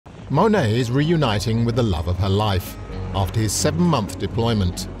Monet is reuniting with the love of her life after his 7-month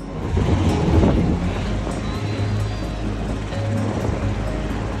deployment.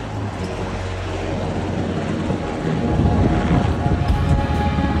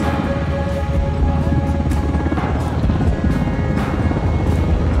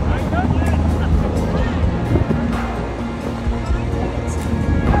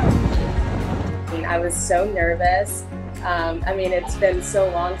 I was so nervous. I mean, it's been so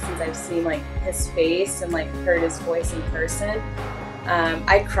long since I've seen like his face and like heard his voice in person.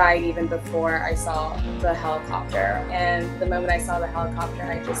 I cried even before I saw the helicopter, and the moment I saw the helicopter,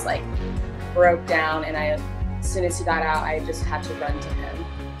 I just like broke down, and as soon as he got out, I just had to run to him.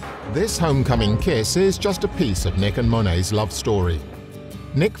 This homecoming kiss is just a piece of Nick and Monet's love story.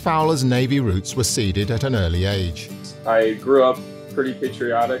 Nick Fowler's Navy roots were seeded at an early age. I grew up pretty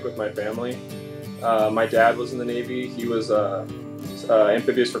patriotic with my family. My dad was in the Navy. He was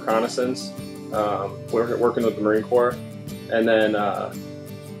amphibious reconnaissance, working with the Marine Corps. And then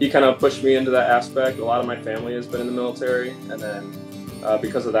he kind of pushed me into that aspect. A lot of my family has been in the military, and then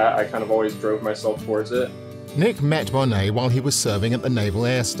because of that, I kind of always drove myself towards it. Nick met Monet while he was serving at the Naval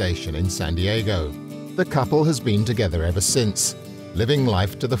Air Station in San Diego. The couple has been together ever since, living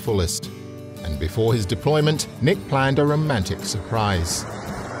life to the fullest. And before his deployment, Nick planned a romantic surprise.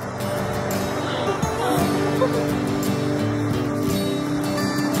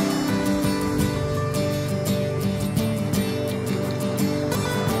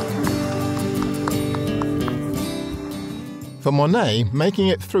 For Monet, making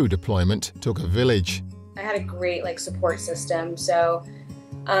it through deployment took a village. I had a great support system, so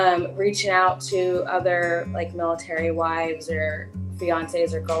reaching out to other military wives or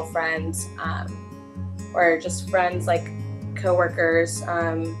fiancés or girlfriends, or just friends coworkers,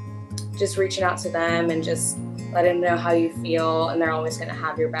 just reaching out to them and just letting them know how you feel, and they're always going to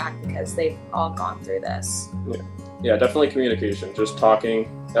have your back because they've all gone through this. Yeah, definitely communication, just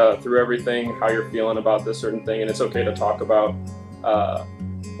talking through everything, how you're feeling about this certain thing. And it's okay to talk about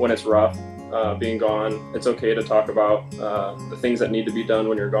when it's rough, being gone. It's okay to talk about the things that need to be done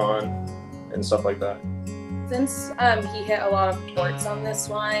when you're gone and stuff like that. Since he hit a lot of ports on this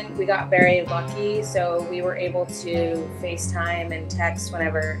one, we got very lucky, so we were able to FaceTime and text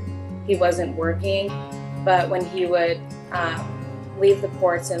whenever he wasn't working. But when he would leave the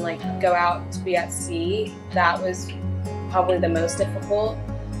ports and go out to be at sea, that was probably the most difficult,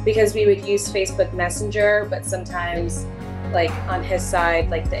 because we would use Facebook Messenger, but sometimes on his side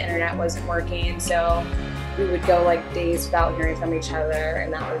the internet wasn't working, so we would go days without hearing from each other,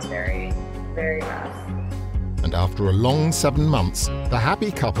 and that was very, very rough. And after a long 7 months, the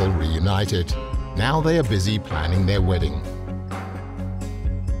happy couple reunited. Now they are busy planning their wedding.